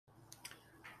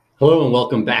Hello and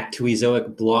welcome back to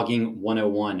Ezoic Blogging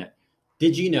 101.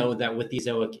 Did you know that with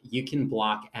Ezoic, you can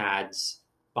block ads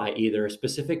by either a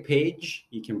specific page,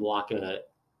 you can block a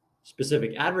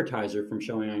specific advertiser from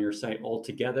showing on your site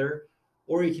altogether,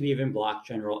 or you can even block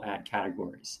general ad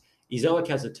categories. Ezoic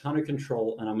has a ton of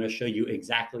control, and I'm going to show you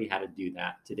exactly how to do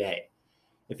that today.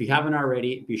 If you haven't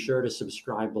already, be sure to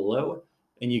subscribe below,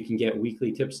 and you can get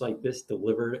weekly tips like this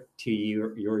delivered to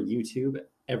your YouTube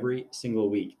every single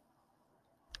week.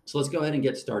 So let's go ahead and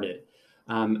get started.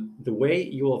 The way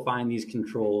you will find these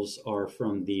controls are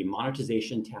from the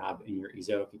monetization tab in your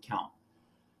Ezoic account.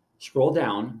 Scroll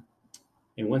down,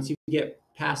 and once you get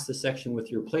past the section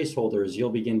with your placeholders,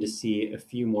 you'll begin to see a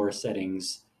few more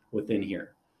settings within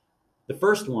here. The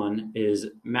first one is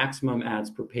maximum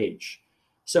ads per page.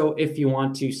 So if you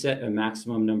want to set a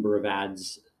maximum number of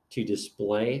ads to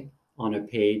display on a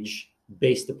page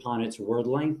based upon its word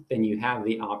length, then you have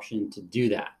the option to do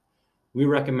that. We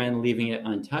recommend leaving it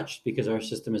untouched because our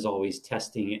system is always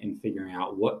testing it and figuring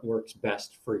out what works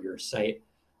best for your site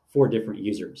for different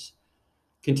users.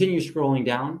 Continue scrolling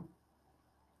down.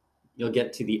 You'll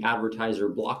get to the advertiser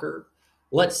blocker.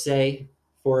 Let's say,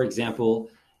 for example,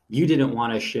 you didn't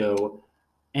want to show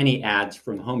any ads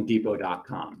from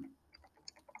homedepot.com.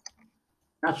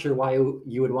 Not sure why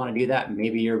you would want to do that.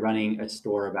 Maybe you're running a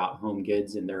store about home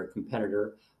goods and they're a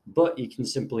competitor, but you can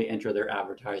simply enter their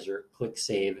advertiser, click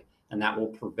save, and that will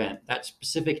prevent that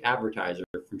specific advertiser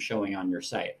from showing on your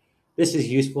site. This is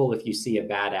useful if you see a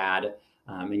bad ad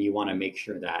and you want to make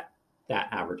sure that that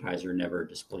advertiser never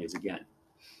displays again.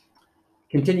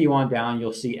 Continue on down,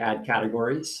 you'll see ad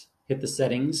categories. Hit the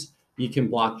settings. You can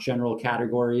block general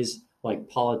categories like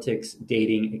politics,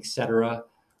 dating, etc.,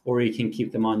 or you can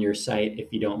keep them on your site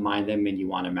if you don't mind them and you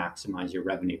want to maximize your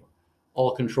revenue.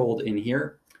 All controlled in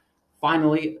here.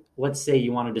 Finally, let's say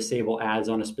you want to disable ads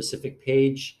on a specific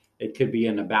page. It could be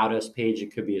an About Us page.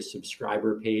 It could be a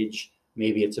subscriber page.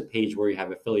 Maybe it's a page where you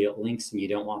have affiliate links and you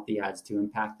don't want the ads to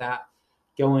impact that.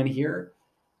 Go in here.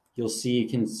 You'll see you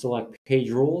can select page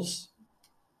rules.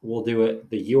 We'll do it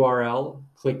the URL,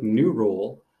 click new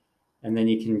rule, and then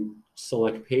you can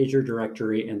select page or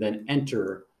directory and then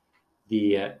enter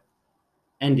the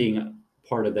ending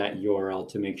part of that URL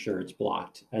to make sure it's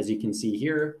blocked. As you can see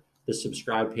here, the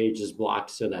subscribe page is blocked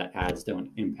so that ads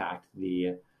don't impact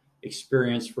the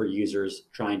experience for users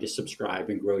trying to subscribe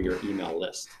and grow your email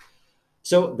list.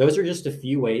 So those are just a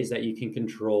few ways that you can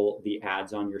control the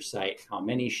ads on your site, how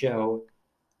many show,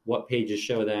 what pages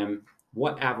show them,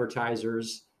 what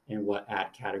advertisers, and what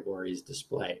ad categories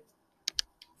display.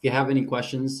 If you have any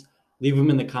questions, leave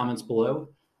them in the comments below,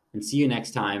 and see you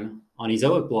next time on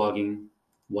Ezoic Blogging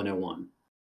 101.